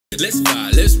Let's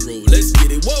vibe, let's roll, let's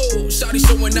get it. Whoa, shawty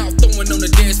showing out, throwing on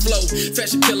the dance floor.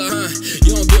 Fashion killer, huh?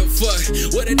 You don't give a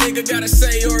fuck what a nigga gotta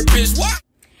say or a bitch, what?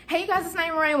 Hey you guys, it's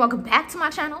Naimahrae and welcome back to my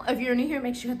channel. If you're new here,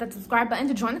 make sure you hit that subscribe button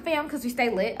to join the fam because we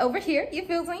stay lit over here, you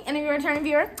feel me? And if you're a returning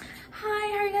viewer,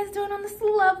 hi, how are you guys doing on this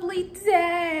lovely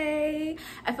day?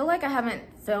 I feel like I haven't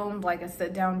filmed like a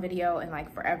sit down video in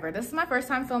like forever. This is my first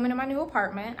time filming in my new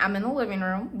apartment. I'm in the living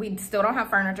room. We still don't have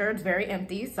furniture. It's very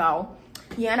empty, so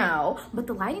you know, but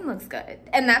the lighting looks good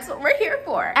and that's what we're here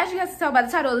for. As you guys can tell by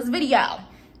the title of this video,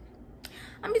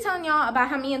 I'm be telling y'all about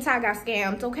how me and Ty got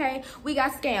scammed, okay? We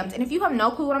got scammed. And if you have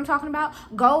no clue what I'm talking about,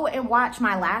 go and watch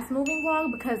my last moving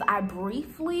vlog because I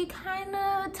briefly kind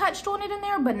of touched on it in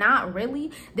there, but not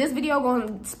really. This video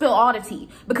gonna spill all the tea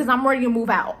because I'm ready to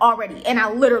move out already. And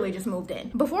I literally just moved in.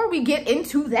 Before we get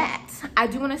into that, I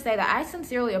do want to say that I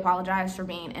sincerely apologize for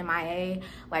being MIA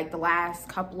like the last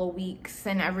couple of weeks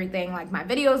and everything. Like my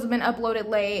videos have been uploaded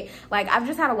late. Like I've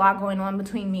just had a lot going on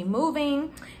between me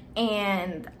moving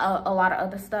and a lot of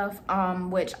other stuff,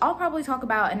 which I'll probably talk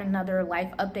about in another life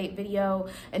update video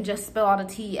and just spill all the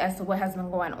tea as to what has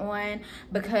been going on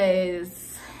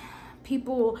because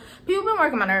people been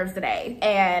working my nerves today,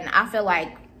 and I feel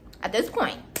like at this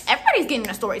point everybody's getting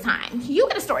a story time. You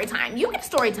get a story time, you get a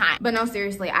story time. But no,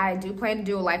 seriously, I do plan to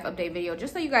do a life update video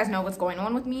just so you guys know what's going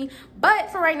on with me.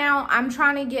 But for right now, I'm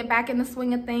trying to get back in the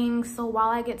swing of things. So while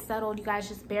I get settled, you guys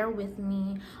just bear with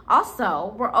me.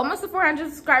 Also, we're almost at 400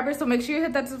 subscribers, so make sure you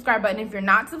hit that subscribe button if you're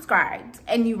not subscribed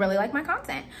and you really like my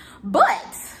content.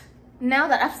 But now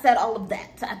that I've said all of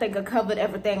that, I think I covered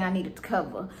everything I needed to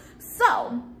cover.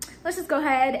 So let's just go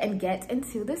ahead and get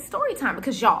into this story time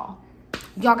because y'all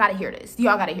gotta hear this.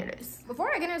 Y'all gotta hear this.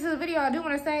 Before I get into the video, I do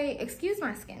want to say, excuse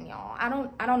my skin, y'all. I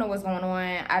don't know what's going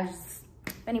on.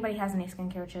 If anybody has any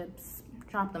skincare tips,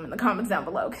 drop them in the comments down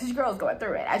below because your girl's going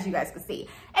through it, as you guys can see.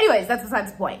 Anyways, that's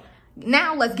besides the point.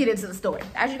 Now let's get into the story.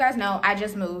 As you guys know, I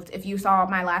just moved. If you saw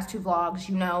my last two vlogs,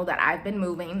 you know that I've been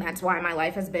moving. That's why my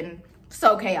life has been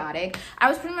so chaotic. I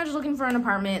was pretty much looking for an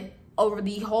apartment over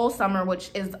the whole summer, which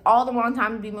is all the wrong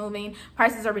time to be moving.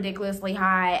 Prices are ridiculously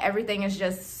high. Everything is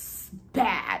just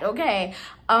bad, okay?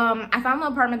 I found the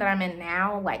apartment that I'm in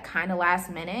now like kind of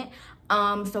last minute.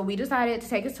 So we decided to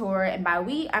take a tour, and by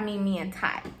we I mean me and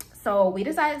Ty. So we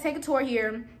decided to take a tour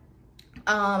here.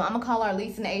 I'm gonna call our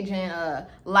leasing agent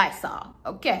Lysol.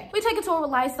 Okay, we take a tour with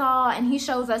Lysol and he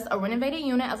shows us a renovated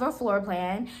unit of our floor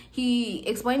plan. He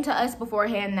explained to us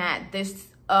beforehand that this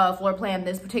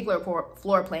particular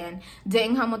floor plan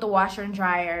didn't come with a washer and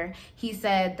dryer. He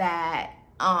said that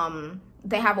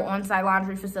they have an on-site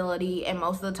laundry facility and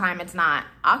most of the time it's not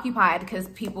occupied because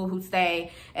people who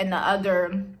stay in the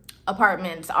other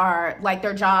apartments are like,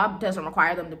 their job doesn't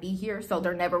require them to be here, so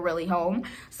they're never really home.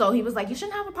 So he was like, you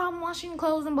shouldn't have a problem washing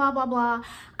clothes and blah blah blah.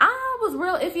 I was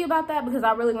real iffy about that because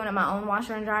I really wanted my own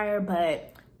washer and dryer,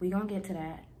 but we gonna get to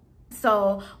that.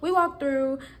 So we walked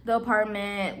through the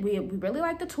apartment. We really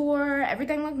liked the tour.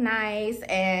 Everything looked nice,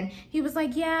 and he was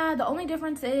like, yeah, the only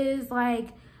difference is like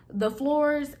the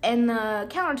floors and the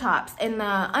countertops in the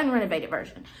unrenovated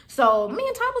version. So me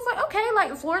and Tom was like, okay, like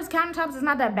the floors, countertops is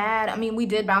not that bad. I mean, we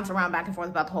did bounce around back and forth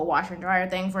about the whole washer and dryer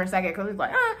thing for a second because we was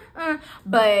like,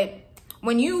 but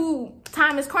when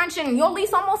time is crunching and your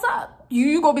lease almost up,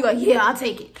 you gonna be like, yeah, I'll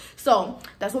take it. So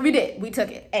that's what we did. We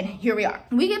took it, and here we are.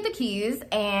 We get the keys,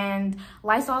 and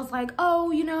Lysol's like,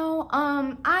 oh, you know,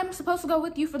 I'm supposed to go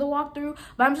with you for the walkthrough,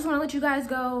 but I'm just gonna let you guys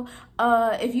go.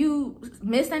 If you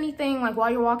miss anything, like while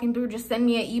you're walking through, just send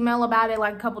me an email about it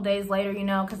like a couple days later, you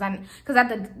know, because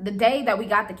at the day that we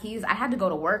got the keys, I had to go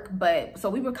to work, so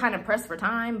we were kind of pressed for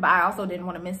time, but I also didn't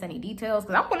want to miss any details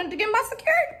because I wanted to get my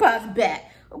security pass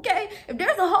back. Okay, if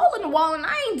there's a hole in the wall and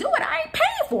I ain't do it, I ain't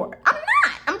paying for it.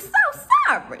 I'm so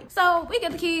sorry. So we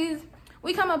get the keys,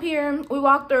 we come up here, we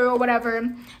walk through or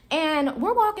whatever, and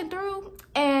we're walking through,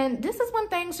 and this is when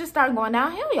things just start going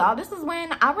downhill, y'all. This is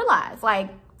when I realized, like,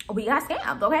 we got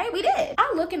scammed, okay? We did.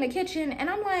 I look in the kitchen and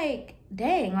I'm like,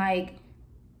 dang, like,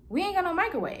 we ain't got no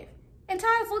microwave. And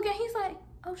Ty's looking, he's like,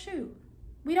 oh shoot,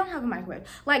 we don't have a microwave.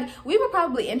 Like, we were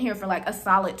probably in here for like a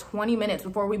solid 20 minutes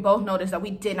before we both noticed that we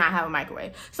did not have a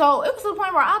microwave. So it was to the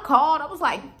point where I called, I was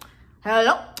like,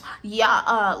 hello,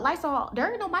 yeah, Lysol,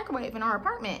 there ain't no microwave in our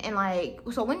apartment, and like,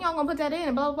 so when y'all gonna put that in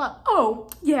and blah blah blah. Oh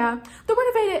yeah,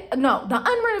 the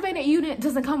unrenovated unit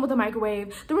doesn't come with a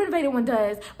microwave, the renovated one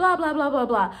does, blah blah blah blah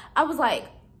blah. I was like,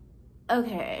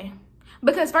 okay,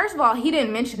 because first of all, he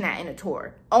didn't mention that in the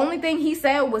tour. Only thing he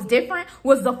said was different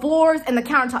was the floors and the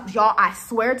countertops. Y'all, I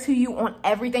swear to you on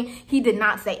everything, he did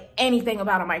not say anything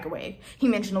about a microwave. He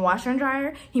mentioned the washer and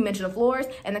dryer, he mentioned the floors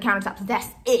and the countertops. That's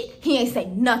it. He ain't say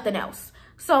nothing else.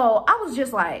 So I was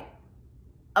just like,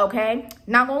 Okay,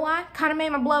 not gonna lie, kind of made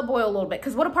my blood boil a little bit,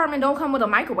 because what apartment don't come with a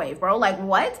microwave, bro? Like,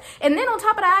 what? And then on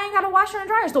top of that, I ain't got a washer and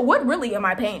dryer. So what really am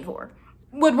I paying for?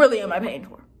 What really am I paying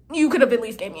for? You could have at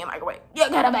least gave me a microwave. You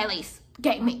could have at least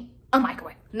gave me a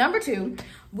microwave. Number two,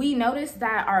 we noticed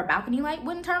that our balcony light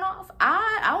wouldn't turn off.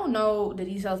 I don't know the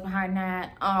details behind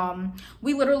that.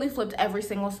 We literally flipped every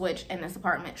single switch in this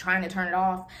apartment trying to turn it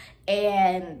off,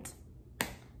 and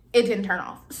it didn't turn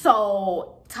off.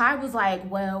 So Ty was like,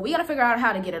 well, we gotta figure out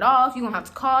how to get it off. You're gonna have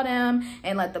to call them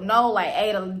and let them know, like,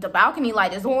 hey, the balcony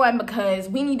light is on, because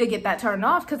we need to get that turned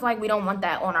off, because, like, we don't want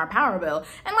that on our power bill.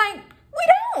 And, like,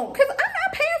 we don't, because I'm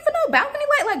not paying for no balcony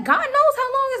light. Like, God knows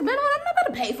how long it's been on. I'm not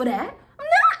gonna pay for that.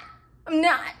 I'm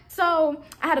not. So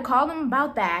I had to call him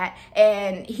about that,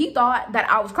 and he thought that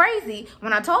I was crazy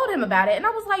when I told him about it. And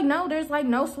I was like, no, there's like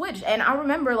no switch. And I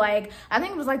remember, like, I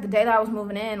think it was like the day that I was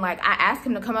moving in, like, I asked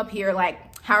him to come up here, like,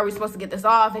 how are we supposed to get this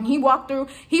off? And he walked through,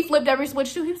 he flipped every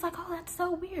switch too. He was like, oh, that's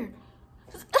so weird.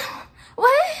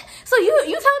 What? So you telling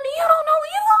me you don't know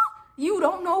either? You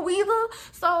don't know either?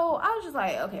 So I was just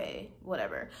like, okay,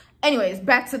 whatever. Anyways,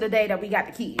 back to the day that we got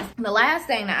the keys. The last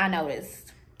thing that I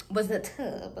noticed was the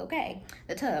tub, okay?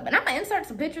 The tub. And I'm gonna insert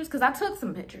some pictures, because I took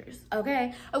some pictures,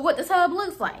 okay, of what the tub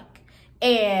looks like.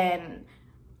 And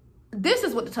this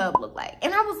is what the tub looked like.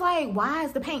 And I was like, why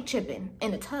is the paint chipping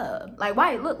in the tub? Like,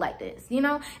 why it look like this, you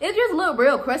know? It just looked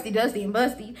real crusty, dusty, and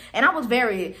busty. And I was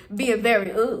being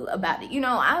very about it. You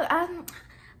know, I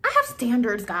have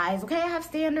standards, guys, okay? I have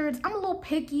standards. I'm a little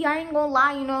picky. I ain't gonna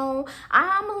lie, you know.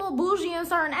 I'm a little bougie in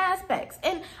certain aspects.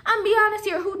 And I'm be honest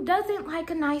here, who doesn't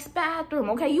like a nice bathroom,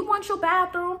 okay? You want your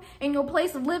bathroom and your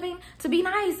place of living to be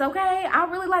nice, okay? I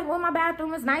really like when my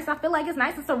bathroom is nice. I feel like it's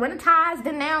nice and serenitized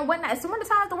and now whatnot.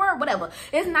 Serenitized the word, whatever.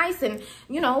 It's nice and,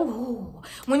 you know, ooh,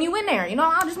 when you in there, you know,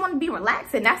 I just want to be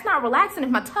relaxing. That's not relaxing if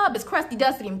my tub is crusty,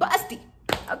 dusty, and busty.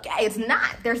 Okay, it's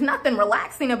not. There's nothing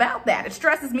relaxing about that. It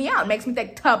stresses me out. It makes me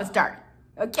think the tub is dirty.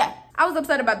 Okay, I was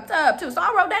upset about the tub too, so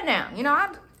I wrote that down. You know,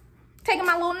 I'm taking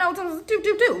my little notes on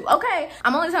okay.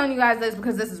 I'm only telling you guys this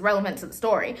because this is relevant to the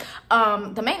story.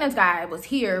 The maintenance guy was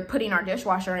here putting our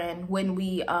dishwasher in when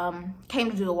we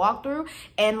came to do the walkthrough,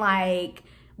 and like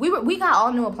we got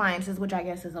all new appliances, which I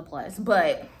guess is a plus,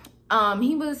 but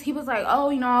he was like, oh,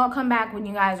 you know, I'll come back when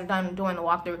you guys are done doing the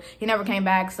walkthrough. He never came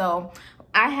back, so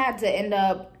I had to end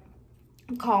up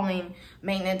calling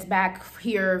maintenance back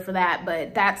here for that,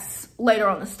 but that's later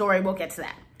on the story. We'll get to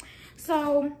that.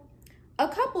 So a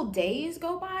couple days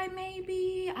go by,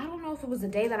 maybe. I don't know if it was the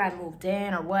day that I moved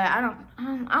in or what. I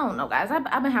don't know, guys.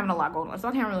 I've been having a lot going on, so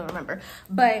I can't really remember.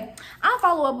 But I'll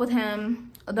follow up with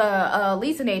him, the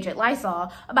leasing agent,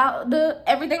 Lysol, about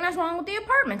everything that's wrong with the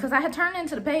apartment, because I had turned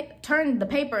the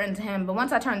paper into him. But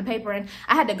once I turned the paper in,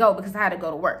 I had to go because I had to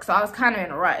go to work, so I was kind of in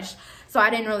a rush. So I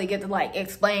didn't really get to like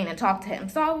explain and talk to him.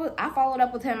 So I followed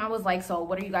up with him. I was like, so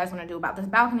what are you guys gonna do about this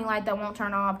balcony light that won't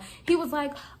turn off? He was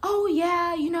like, oh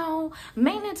yeah, you know,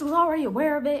 maintenance was already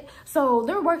aware of it, so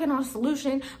they're working on a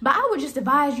solution, but I would just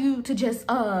advise you to just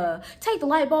take the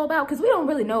light bulb out, because we don't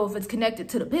really know if it's connected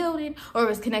to the building or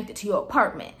if it's connected to your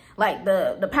apartment, like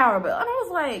the power bill. And I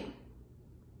was like,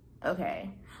 okay.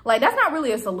 Like, that's not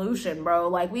really a solution, bro.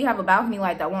 Like, we have a balcony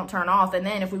light that won't turn off, and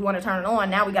then if we want to turn it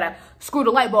on, now we gotta screw the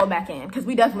light bulb back in, because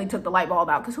we definitely took the light bulb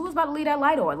out, because who was about to leave that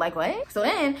light on? Like, what? So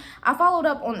then I followed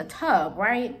up on the tub,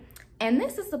 right? And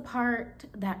this is the part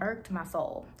that irked my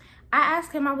soul. I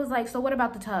asked him, I was like, so what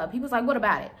about the tub? He was like, what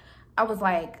about it? I was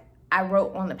like, I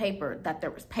wrote on the paper that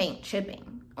there was paint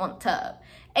chipping on the tub.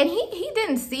 And he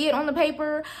didn't see it on the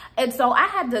paper. And so I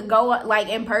had to go like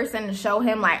in person to show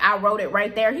him, like, I wrote it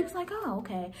right there. He was like, oh,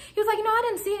 okay. He was like, you know, I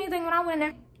didn't see anything when I went in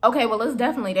there. Okay, well, it's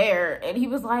definitely there. And he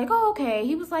was like, oh, okay.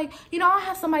 He was like, you know, I'll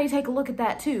have somebody take a look at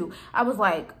that too. I was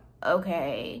like,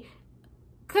 okay.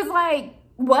 Cause like,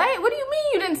 what? What do you mean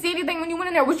you didn't see anything when you went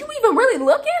in there? Was you even really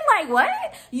looking? Like,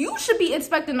 what? You should be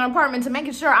inspecting the apartment to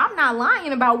making sure I'm not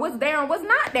lying about what's there and what's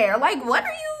not there. Like, what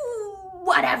are you?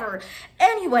 Whatever.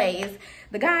 Anyways,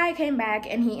 the guy came back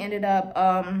and he ended up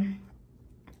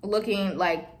looking,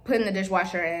 like, putting the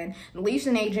dishwasher in. The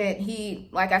leasing agent, he,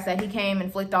 like I said, he came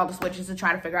and flicked all the switches to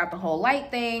try to figure out the whole light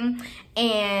thing.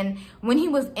 And when he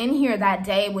was in here that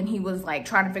day, when he was, like,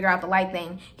 trying to figure out the light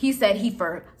thing, he said he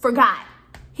forgot.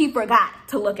 He forgot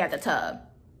to look at the tub.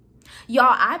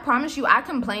 Y'all, I promise you, I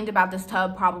complained about this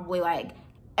tub probably, like,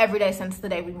 every day since the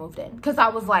day we moved in, because I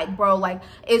was like, bro, like,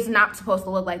 it's not supposed to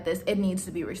look like this. It needs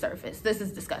to be resurfaced. This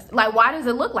is disgusting. Like, why does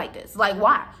it look like this? Like,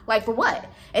 why? Like, for what?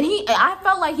 And I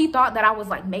felt like he thought that I was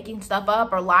like making stuff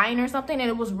up or lying or something, and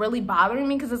it was really bothering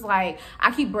me, because it's like,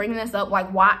 I keep bringing this up, like,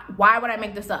 why would I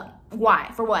make this up?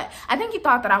 Why? For what? I think he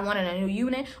thought that I wanted a new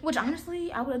unit, which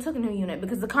honestly, I would have took a new unit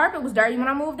because the carpet was dirty when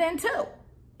I moved in too.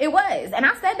 It was. And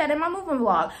I said that in my moving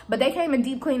vlog. But they came and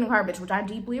deep cleaned the carpets, which I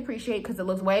deeply appreciate because it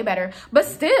looks way better. But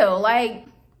still, like,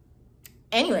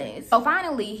 anyways. So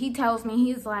finally, he tells me,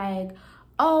 he's like,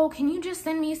 oh, can you just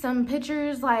send me some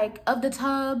pictures, like, of the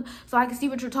tub so I can see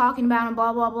what you're talking about and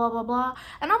blah, blah, blah, blah, blah.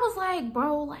 And I was like,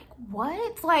 bro, like,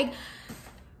 what? Like,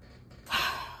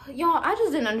 y'all, I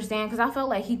just didn't understand because I felt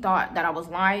like he thought that I was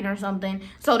lying or something.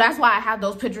 So that's why I have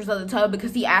those pictures of the tub,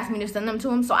 because he asked me to send them to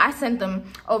him. So I sent them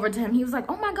over to him. He was like,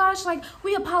 oh my gosh, like,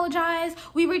 we apologize.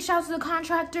 We reached out to the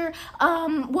contractor.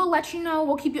 We'll let you know.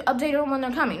 We'll keep you updated on when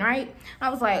they're coming, right? I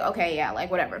was like, okay, yeah, like,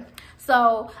 whatever.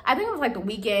 So I think it was like the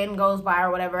weekend goes by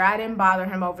or whatever. I didn't bother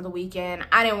him over the weekend.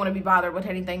 I didn't want to be bothered with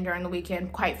anything during the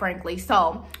weekend, quite frankly.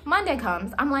 So Monday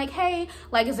comes. I'm like, hey,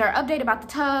 like, is there an update about the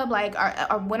tub? Like,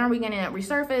 when are we going to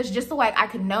resurface? Just so, like, I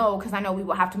could know, because I know we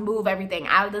will have to move everything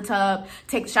out of the tub,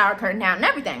 take the shower curtain down and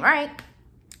everything, right?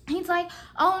 He's like,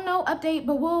 oh, no update,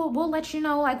 but we'll let you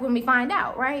know, like, when we find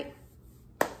out, right?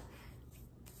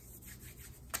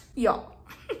 Y'all.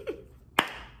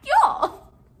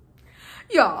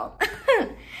 Y'all.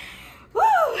 Woo,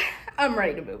 I'm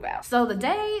ready to move out. So the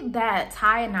day that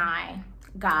Ty and I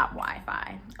got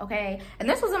Wi-Fi, okay, and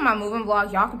this was in my moving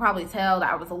vlog, y'all could probably tell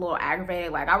that I was a little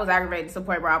aggravated. Like, I was aggravated to the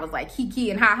point where I was like kiki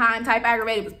and ha-ha and type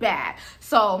aggravated. It was bad.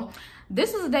 So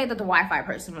this was the day that the Wi-Fi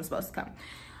person was supposed to come.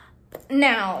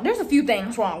 Now, there's a few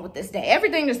things wrong with this day.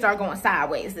 Everything just started going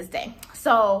sideways this day.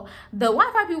 So the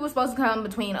Wi-Fi people were supposed to come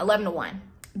between 11 to 1.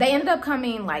 They ended up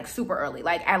coming like super early,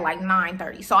 like at like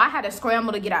 9:30. So I had to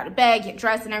scramble to get out of bed, get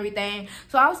dressed and everything.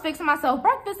 So I was fixing myself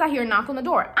breakfast. I hear a knock on the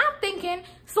door. I'm thinking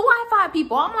it's the Wi-Fi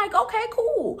people. I'm like, okay,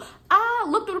 cool. I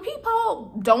looked through the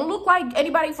peephole. Don't look like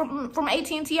anybody from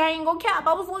AT&T. I ain't gonna cap.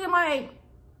 I was looking like,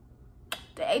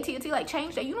 did AT&T like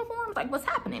change their uniforms? Like, what's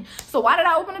happening? So why did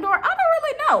I open the door? I don't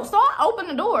really know. So I opened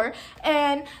the door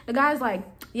and the guy's like,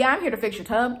 yeah, I'm here to fix your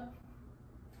tub.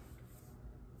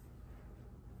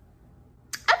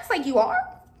 Like, you are?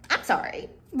 I'm sorry.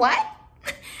 What?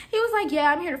 He was like,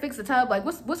 yeah, I'm here to fix the tub. Like,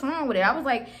 what's wrong with it? I was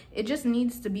like, it just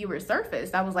needs to be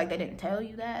resurfaced. I was like, they didn't tell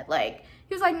you that? Like,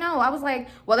 he was like, no. I was like,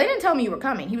 well, they didn't tell me you were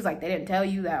coming. He was like, they didn't tell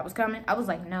you that I was coming? I was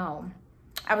like, no.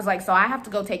 I was like, so I have to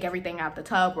go take everything out the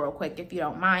tub real quick if you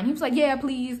don't mind. He was like, yeah,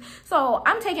 please. So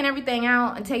I'm taking everything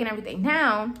out and taking everything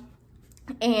down.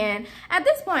 And at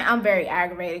this point, I'm very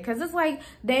aggravated because it's like,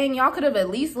 dang, y'all could have at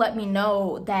least let me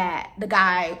know that the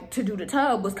guy to do the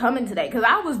tub was coming today, because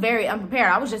I was very unprepared.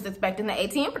 I was just expecting the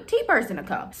AT&T person to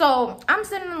come. So I'm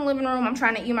sitting in the living room. I'm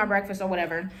trying to eat my breakfast or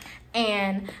whatever.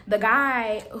 And the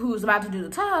guy who's about to do the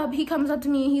tub, he comes up to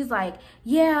me and he's like,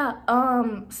 yeah,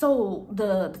 so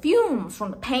the fumes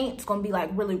from the paint's gonna be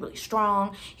like really, really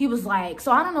strong. He was like,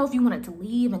 so I don't know if you wanted to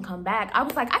leave and come back. I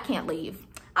was like, I can't leave.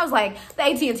 I was like, the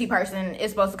AT&T person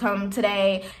is supposed to come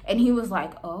today. And he was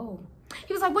like, oh.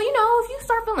 He was like, well, you know, if you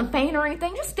start feeling faint or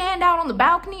anything, just stand out on the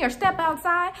balcony or step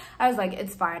outside. I was like,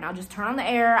 it's fine. I'll just turn on the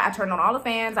air. I turned on all the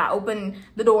fans. I opened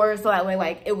the doors so that way,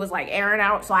 like, it was like airing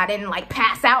out so I didn't like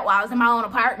pass out while I was in my own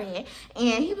apartment.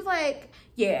 And he was like,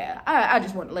 yeah, I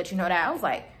just wanted to let you know that. I was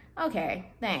like, okay,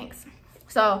 thanks.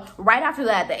 So right after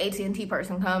that, the AT&T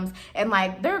person comes and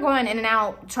like they're going in and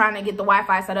out trying to get the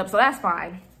Wi-Fi set up. So that's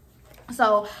fine.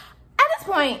 So at this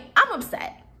point, I'm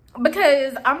upset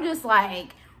because I'm just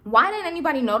like, why didn't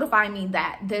anybody notify me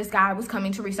that this guy was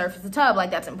coming to resurface the tub? Like,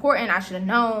 that's important. I should have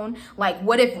known. Like,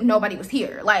 what if nobody was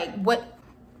here? Like, what?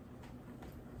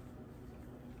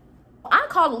 I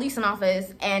call the leasing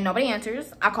office and nobody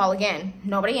answers. I call again.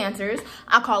 Nobody answers.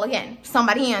 I call again.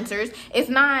 Somebody answers. It's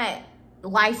not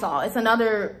Lysol. It's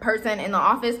another person in the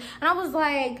office. And I was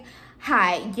like,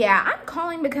 hi, yeah, I'm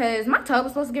calling because my tub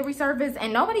was supposed to get resurfaced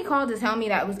and nobody called to tell me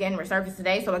that it was getting resurfaced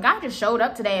today. So a guy just showed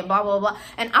up today and blah, blah, blah.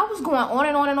 And I was going on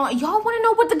and on and on. Y'all want to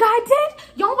know what the guy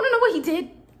did? Y'all want to know what he did?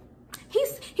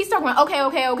 He started going, okay. Who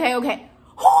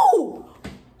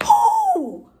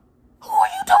are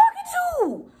you talking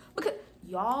to? Because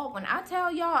y'all, when I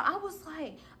tell y'all, I was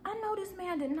like, I know this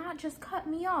man did not just cut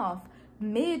me off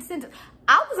mid-sentence.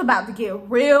 I was about to get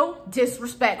real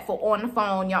disrespectful on the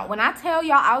phone, y'all. When I tell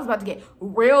y'all I was about to get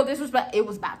real disrespect, it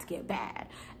was about to get bad.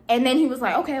 And then he was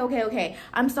like, okay,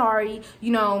 I'm sorry,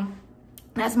 you know,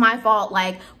 that's my fault.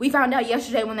 Like, we found out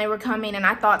yesterday when they were coming and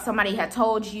I thought somebody had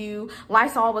told you.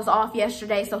 Lysol was off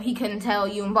yesterday, so he couldn't tell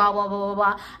you and blah, blah, blah, blah,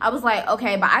 blah. I was like,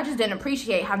 okay, but I just didn't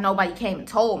appreciate how nobody came and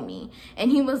told me.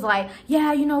 And he was like,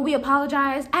 yeah, you know, we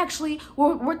apologize. Actually,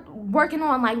 we're working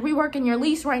on, like, reworking your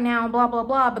lease right now, blah, blah,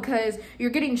 blah, because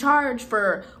you're getting charged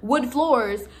for wood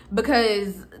floors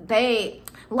because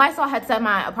Lysol had said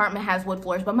my apartment has wood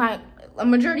floors, but a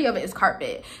majority of it is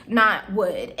carpet, not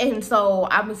wood. And so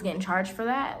I was getting charged for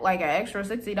that, like an extra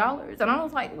 $60. And I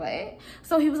was like, what?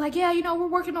 So he was like, yeah, you know, we're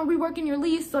working on reworking your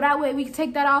lease so that way we can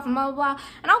take that off and blah, blah, blah.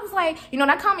 And I was like, you know,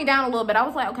 that calmed me down a little bit. I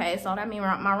was like, okay, so that means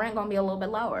my rent gonna be a little bit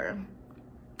lower.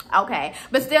 Okay,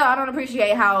 but still, I don't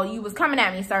appreciate how you was coming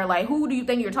at me, sir. Like, who do you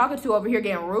think you're talking to over here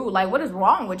getting rude? Like, what is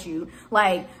wrong with you?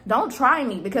 Like, don't try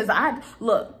me, because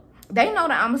look, they know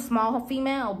that I'm a small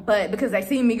female, but because they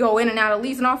see me go in and out of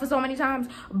leasing office so many times,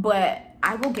 but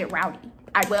I will get rowdy.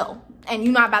 I will. And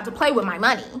you're not about to play with my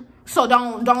money. So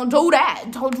don't do that.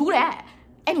 Don't do that.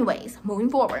 Anyways, moving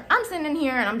forward, I'm sitting in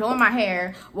here and I'm doing my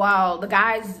hair while the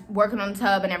guy's working on the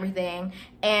tub and everything.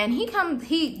 And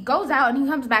he goes out and he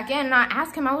comes back in, and I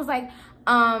asked him, I was like,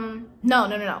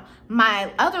 no.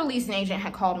 My other leasing agent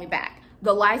had called me back.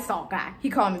 The Lysol guy, he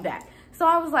called me back. So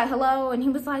I was like, hello, and he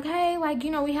was like, hey, like,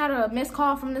 you know, we had a missed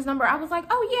call from this number. I was like,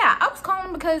 oh yeah, I was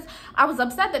calling because I was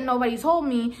upset that nobody told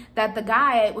me that the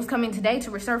guy was coming today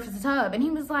to resurface the tub. And he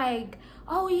was like,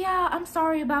 oh yeah, I'm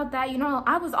sorry about that. You know,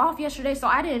 I was off yesterday, so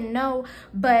I didn't know.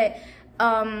 But,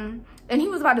 and he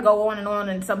was about to go on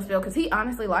in some spiel, because he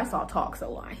honestly, Lysol talks a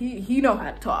lot. He know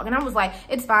how to talk. And I was like,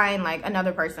 it's fine. Like,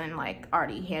 another person, like,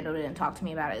 already handled it and talked to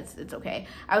me about it. It's okay.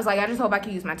 I was like, I just hope I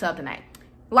can use my tub tonight.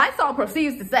 Lysol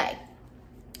proceeds to say,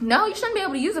 no, you shouldn't be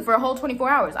able to use it for a whole 24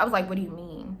 hours. I was like, what do you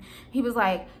mean? He was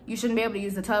like, you shouldn't be able to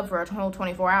use the tub for a whole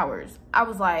 24 hours. I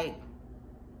was like,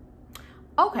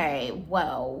 okay,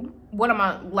 well, what am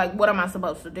I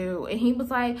supposed to do? And he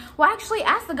was like, well, actually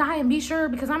ask the guy and be sure,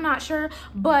 because I'm not sure,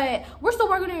 but we're still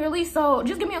working on your lease, so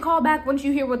just give me a call back once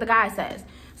you hear what the guy says.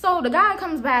 So the guy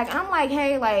comes back and I'm like,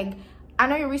 hey, like, I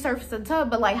know you resurfaced the tub,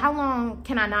 but like, how long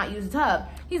can I not use the tub?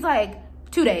 He's like,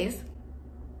 2 days.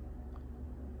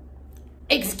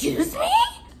 Excuse me?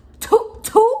 Two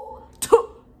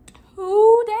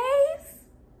days?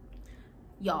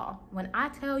 Y'all, when I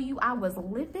tell you I was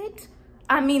livid,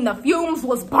 I mean, the fumes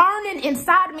was burning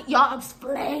inside of me. Y'all, it's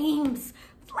flames.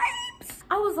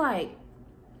 I was like,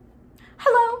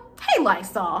 hello? Hey,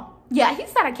 Lysol. Yeah, he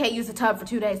said I can't use the tub for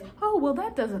 2 days. Oh, well,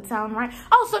 that doesn't sound right.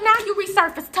 Oh, so now you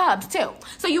resurface tubs too.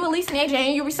 So you a leasing agent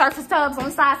and you resurface tubs on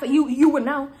the side, so you would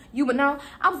know. You would know.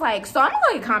 I was like, so I'm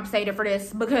gonna get compensated for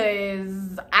this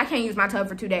because I can't use my tub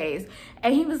for 2 days.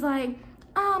 And he was like,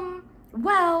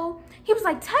 well, he was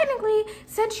like, technically,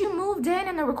 since you moved in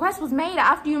and the request was made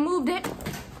after you moved in,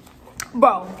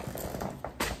 bro.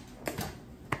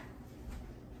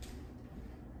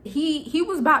 He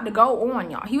was about to go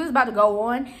on, y'all. He was about to go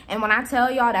on, and when I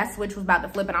tell y'all that switch was about to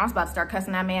flip, and I was about to start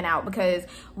cussing that man out, because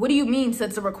what do you mean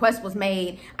since the request was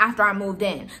made after I moved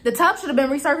in? The tub should have been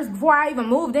resurfaced before I even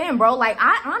moved in, bro. Like,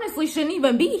 I honestly shouldn't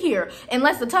even be here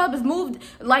unless the tub is moved,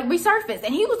 like, resurfaced.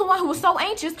 And he was the one who was so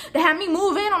anxious to have me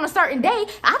move in on a certain day.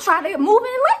 I tried to move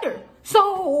in later.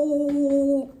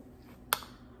 So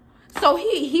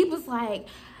he was like,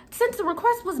 since the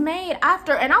request was made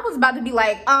after, and I was about to be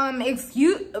like,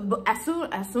 excuse, as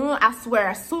soon as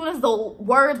the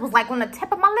words was like on the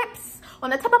tip of my lips,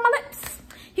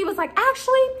 he was like,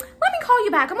 actually, let me call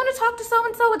you back. I'm gonna talk to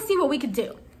so-and-so and see what we could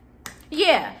do.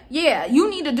 Yeah, you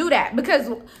need to do that, because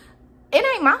it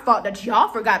ain't my fault that y'all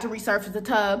forgot to resurface the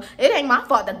tub. It ain't my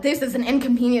fault that this is an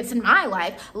inconvenience in my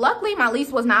life. Luckily, my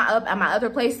lease was not up at my other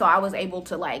place, so I was able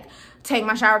to, like, take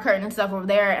my shower curtain and stuff over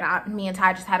there, and me and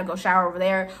Ty just had to go shower over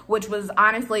there, which was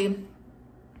honestly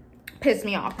pissed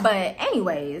me off. But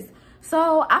anyways,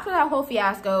 so after that whole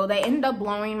fiasco, they ended up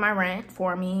blowing my rent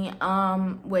for me,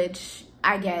 which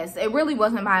I guess it really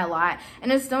wasn't by a lot,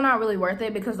 and it's still not really worth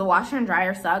it because the washer and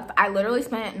dryer sucked. I literally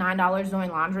spent $9 doing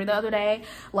laundry the other day.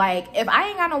 Like, if I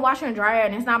ain't got no washer and dryer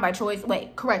and it's not by choice,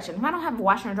 wait, correction, if I don't have a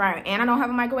washer and dryer and I don't have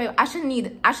a microwave, I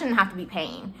shouldn't have to be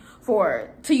paying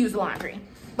to use the laundry.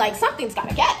 Like, something's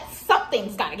gotta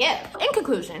give. In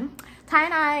conclusion, Ty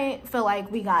and I feel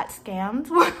like we got scammed.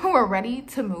 We're ready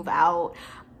to move out.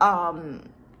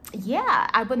 Yeah,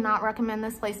 I would not recommend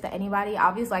this place to anybody.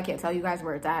 Obviously, I can't tell you guys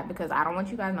where it's at because I don't want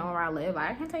you guys knowing where I live.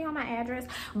 I can't tell you my address,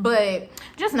 but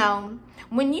just know,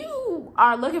 when you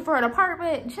are looking for an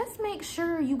apartment, just make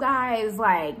sure you guys,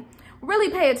 like,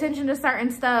 really pay attention to certain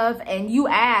stuff and you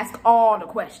ask all the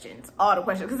questions,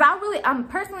 because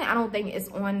personally, I don't think it's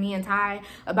on me and Ty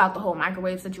about the whole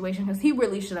microwave situation, because he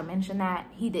really should have mentioned that.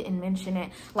 He didn't mention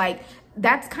it. Like,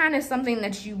 that's kind of something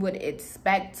that you would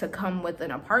expect to come with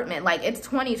an apartment. Like, it's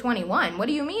 2021. What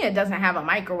do you mean it doesn't have a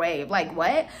microwave? Like,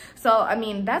 what? So, I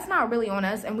mean, that's not really on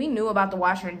us. And we knew about the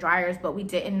washer and dryers, but we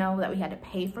didn't know that we had to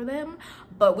pay for them.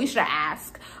 But we should have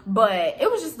asked. But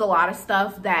it was just a lot of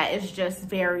stuff that is just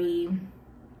very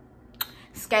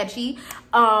sketchy.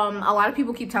 A lot of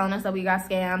people keep telling us that we got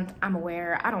scammed. I'm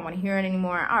aware. I don't want to hear it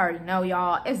anymore. I already know,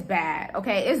 y'all. It's bad,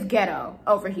 okay? It's ghetto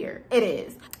over here. It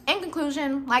is. In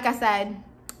conclusion, like I said,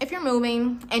 if you're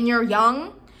moving and you're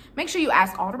young, make sure you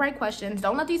ask all the right questions.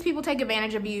 Don't let these people take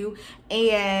advantage of you.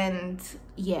 And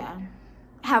yeah,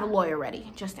 have a lawyer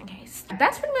ready just in case.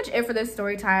 That's pretty much it for this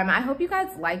story time. I hope you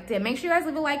guys liked it. Make sure you guys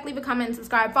leave a like, leave a comment, and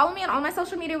subscribe. Follow me on all my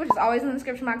social media, which is always in the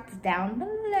description box down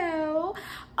below.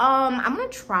 I'm gonna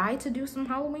try to do some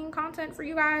Halloween content for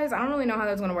you guys. I don't really know how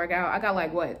that's gonna work out. I got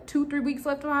like what, 2-3 weeks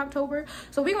left of October,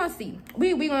 so we're gonna see.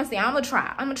 We gonna see. I'm gonna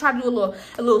try to do a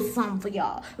little something for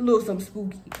y'all, a little something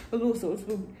spooky,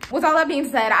 With all that being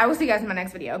said, I will see you guys in my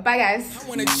next video. Bye guys. I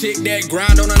want a chick that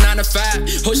grind on a 9 to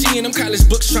 5. Oh, she in them college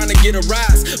books trying to get a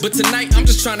rise, but tonight I'm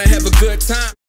just trying to have a good time.